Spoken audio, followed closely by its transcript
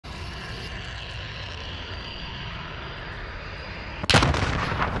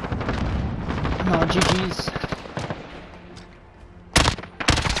Oh, GG's.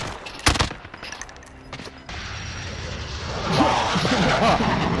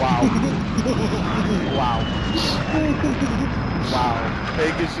 Wow. Wow. Wow.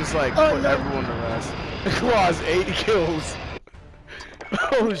 Vegas just like put everyone to rest. Claw's 8 kills.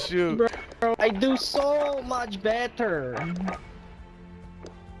 Oh shoot. Bro, I do so much better.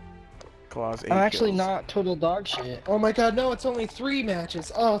 Claw's 8 I'm actually kills. not total dog shit. Oh my god, no, it's only 3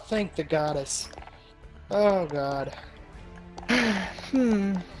 matches. Oh, thank the goddess. Oh god. Wait,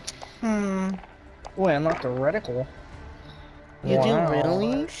 I'm not the reticle. You Wow. do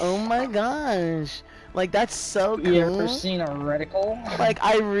really? Oh my gosh. Like that's so cool. You ever seen a reticle? Like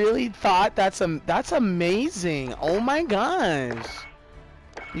I really thought that's amazing. Oh my gosh.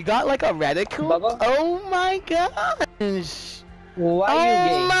 You got like a reticle? Bubba? Oh my gosh. Why you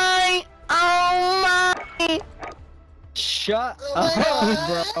gay? Oh my. Shut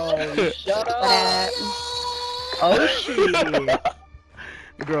up, bro. Shut up. Oh shit.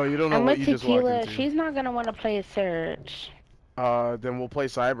 Girl, you don't know I'm what with you just walked Tequila. into. She's not gonna want to play a search. Then we'll play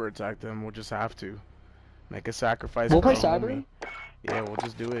cyber attack then. We'll just have to. Make a sacrifice. We'll for play a cyber? homie. Yeah, we'll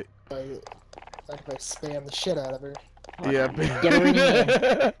just do it. If I spam the shit out of her. Yeah, Get her in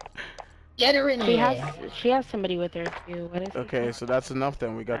here. Get her in here. She has somebody with her too. What is it? Okay, so that's enough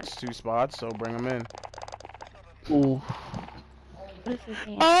then. We got 2 spots, so bring them in. Ooh. What is his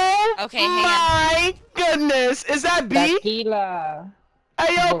name? Oh Okay, hang my goodness! Is that B? Tequila.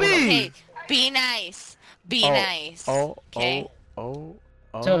 Hey, yo, B! Hey, be nice. Be nice. Okay. Oh.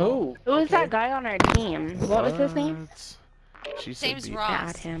 To who? Who was that guy on our team? What was his name? She said Name's B. Ross.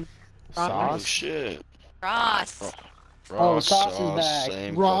 Add him. Oh Sauce? shit. Ross. Oh, Sauce is back.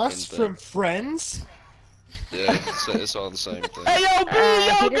 Same Ross fucking from Friends? thing. Yeah, it's all the same thing. Hey, yo, B! He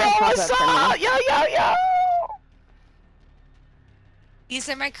Yo, didn't girl, pop what's up for me. up? Yo! These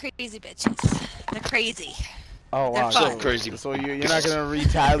are my crazy bitches. The crazy. Oh, wow. They're fun. Crazy. So you're not gonna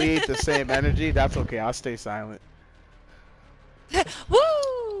retaliate the same energy? That's okay. I'll stay silent.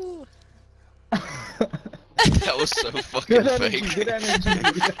 Woo! That was so fucking Good energy, fake. good energy.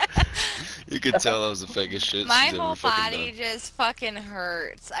 You could tell that was the fakest shit My she's whole ever fucking body done. just fucking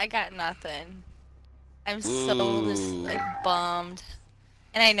hurts. I got nothing. I'm so just Ooh. like bummed.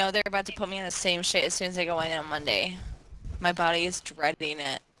 And I know they're about to put me on the same shit as soon as I go in on Monday. My body is dreading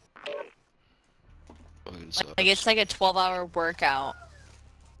it. Fucking Like it's like a 12-hour workout.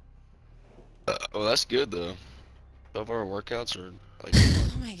 well, that's good though. 12-hour workouts are like.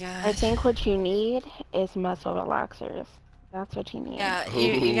 Oh my god. I think what you need is muscle relaxers. That's what you need. Yeah,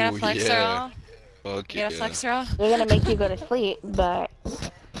 you got a Ooh, flex yeah. roll? Fuck You yeah. got a flex roll? They're gonna make you go to sleep, but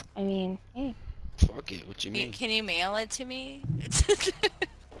I mean, hey, Fuck it. What you mean? Can you mail it to me?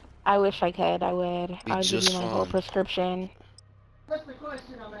 I wish I could. I would. I would give just you my whole fine. prescription.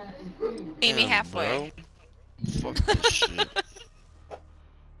 Meet me Damn, halfway. bro. Fuck this shit.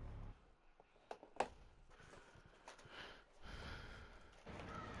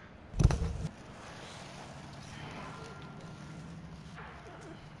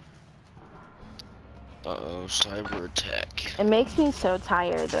 Uh-oh, cyber attack. It makes me so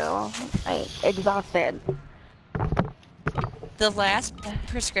tired though. Like exhausted. The last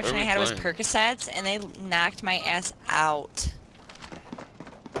prescription I Where are had we was playing? Percocets, and they knocked my ass out.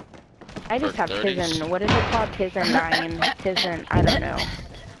 I just have Perk 30s. Tizen. What is it called? Tizen 9. Tizen. I don't know.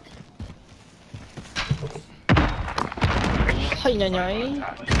 Hi, nyai.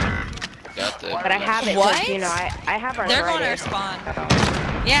 Got that. But I have it What? because, you know, I have They're going to arthritis. respawn. So.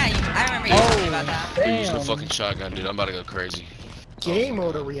 Yeah, I remember you telling me about that. Use the Damn. fucking shotgun, dude. I'm about to go crazy. Game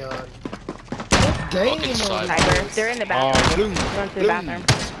mode are we on? What game Fucking mode? cyber. Cyber. They're in the bathroom. Going to the bathroom.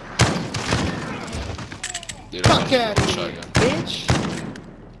 Dude, I'm Fuck about to out go of here, shotgun. bitch!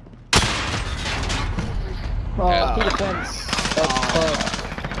 Oh, to the fence.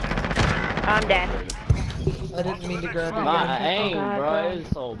 I'm dead. I didn't mean to grab your My gun. aim, God, bro, bro. is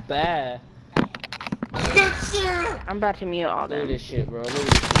so bad. I'm about to mute all Look at them. this shit, bro. Look at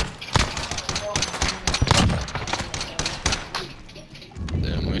this shit.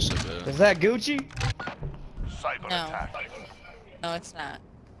 Damn, we so bad. Is that Gucci? No. No, it's not.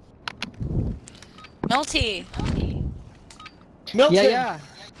 Melty! Milton! Yeah.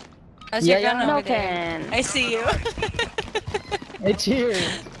 How's your Yeah, gun yeah. over there? Milton. I see you. It's here.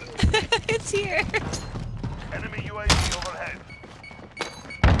 It's here. Enemy UAV overhead.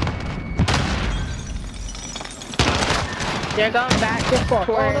 They're going back fuck?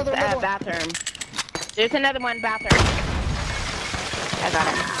 Oh, towards another one. bathroom. There's another one bathroom. I got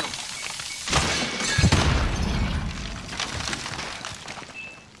him.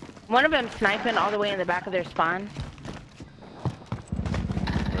 One of them sniping all the way in the back of their spawn.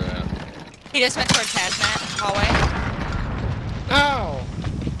 Yeah. He just went towards hazmat hallway. Ow!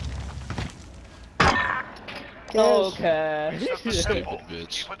 Okay. Stupid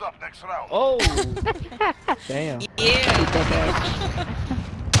bitch. Keep it up next round. Oh. Damn. Yeah.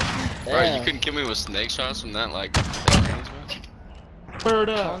 Bro, you Damn. couldn't kill me with snake shots from that, like, Bird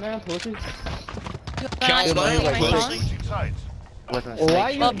Come up. on now, pussy. Count Take my down, phone. Switching sides. Wasn't Why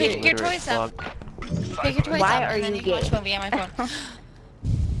Snake you Well, Shot gay? pick your literally toys up. fucked? Pick your toys Why up, are and then you you can watch gay? a movie on my phone.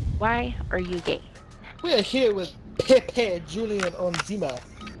 Why are you gay? We're here with Pepe Julian Onzima.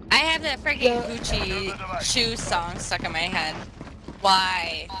 I have that freaking Yeah. Gucci shoe song stuck in my head.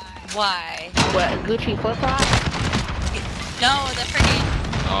 Why? Why? What, Gucci flip flop? No, the freaking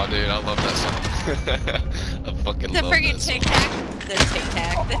Oh, dude, I love that song. I fucking the love freaking that song. Tic Tac. The Tic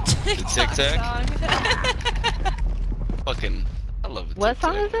Tac. The Tic Tic Tac? song. Fucking, I love it. What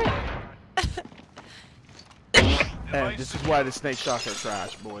song is it? Hey, this is why the snake shots are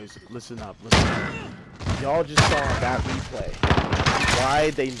trash, boys. Listen up, listen up. Y'all just saw that replay. Why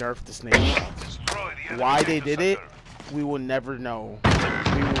they nerfed the snake shots. Destroy the enemy Why they data did it, center. we will never know.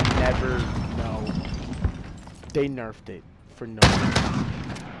 We will never know. They nerfed it for no reason.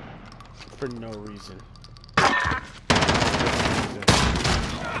 For no reason.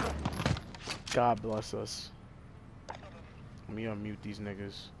 God bless us. Let me unmute these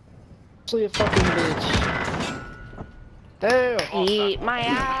niggas. Actually a fucking bitch. Damn. Eat my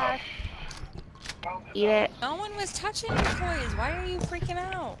ass. Eat it. No one was touching your toys. Why are you freaking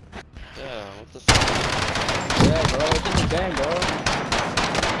out? Yeah, what the fuck? Yeah, bro. It's in the game, bro.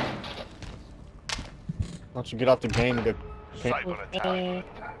 Why don't you get off the game and go? Cyber attack.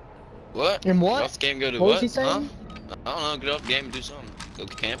 What? In what? Get off the game, go do What what? was he saying? Huh? I don't know, get off the game and do something. Go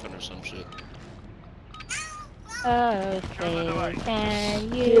camping or some shit. Oh, say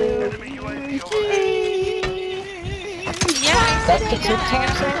can you? Enemy UAV overhead. Yeah, I That's said the it. Yeah, I TikTok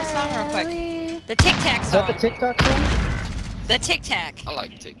gotta find the song real quick. The Tic Tac Is that song. the TikTok song? The Tic Tac. I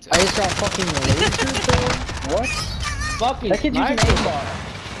like Tic I Tac. just saw fucking laser, bro. What? Fucking That kid using sniper. aimbot.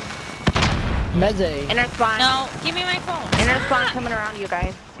 Meze. Inner spawn. No, give me my phone. Inner spawn coming around you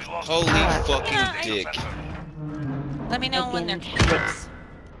guys. We lost Holy the fucking Yeah. dick. center. Let me know when they're close.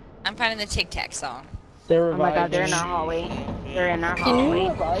 I'm finding the Tic Tac song. They're Oh my god, they're in reviving. our hallway. They're in our Can you hallway.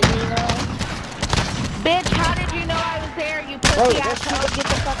 revive me now? Bitch, how did you know I was there, you Oh, pussy that's asshole? Get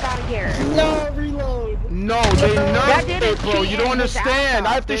the fuck out of here. No, reload. No, they That nerfed didn't it, bro. cheat You don't in his understand.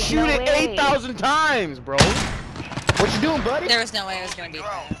 I have to There's shoot no it way. 8,000 times, bro. What you doing, buddy? There was no way I was gonna beat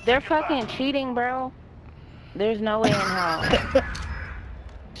that. They're fucking cheating, bro. There's no way in hell.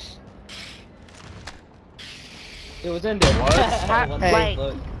 It was in there. What? Hey,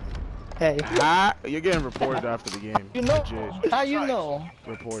 Like, Hey, Ah, you're getting reported after the game. you know? Legit. How you know?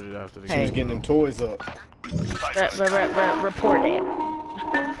 Reported after the She game. was getting them toys up. report it.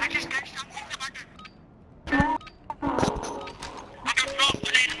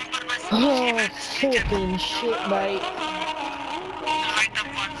 Oh, fucking shit, mate.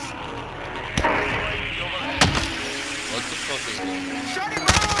 What the fuck is going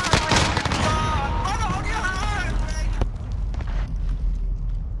on?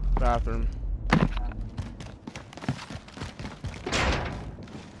 Bathroom.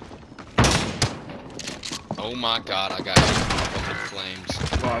 Oh my god, I got fucking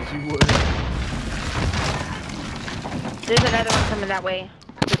flames. Well, as you would. There's another one coming that way.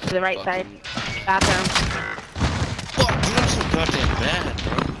 To the right side. Fucking- Bathroom. Fuck, dude, I'm so goddamn bad,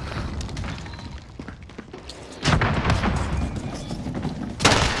 bro.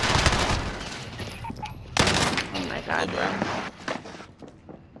 Oh my god, bro.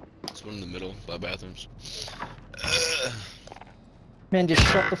 It's one in the middle by bathrooms. Man, just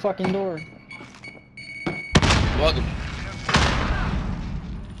shut the fucking door. Welcome.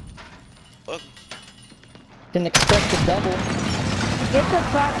 Welcome. Didn't expect a double. Get the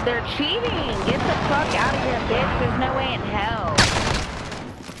fuck, they're cheating! Get the fuck out of here, bitch! There's no way in hell!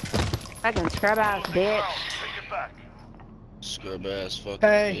 Fucking scrub ass bitch. Take it back. Scrub ass fucking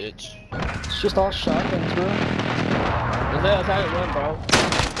Hey. bitch. It's just all shotgun through. That's how it went, bro.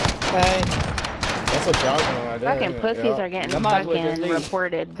 Hey, That's what y'all doing right there. Fucking pussies are getting I might as well just fucking leave.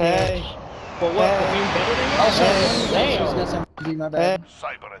 reported, hey. bitch. For what? For Hey. being better than you? Oh, shit. Damn. She's got some D, my bad.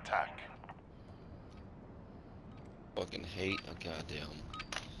 Cyber attack. Fucking hate a goddamn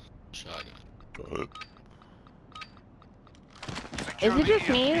shotgun. Is it just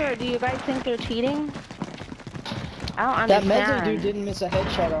me, or do you guys think they're cheating? I don't That understand. Meze dude didn't miss a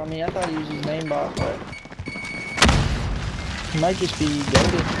headshot on me. I thought he was his name bot, but he might just be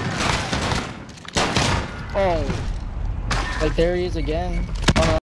goated. Oh. Like there he is again.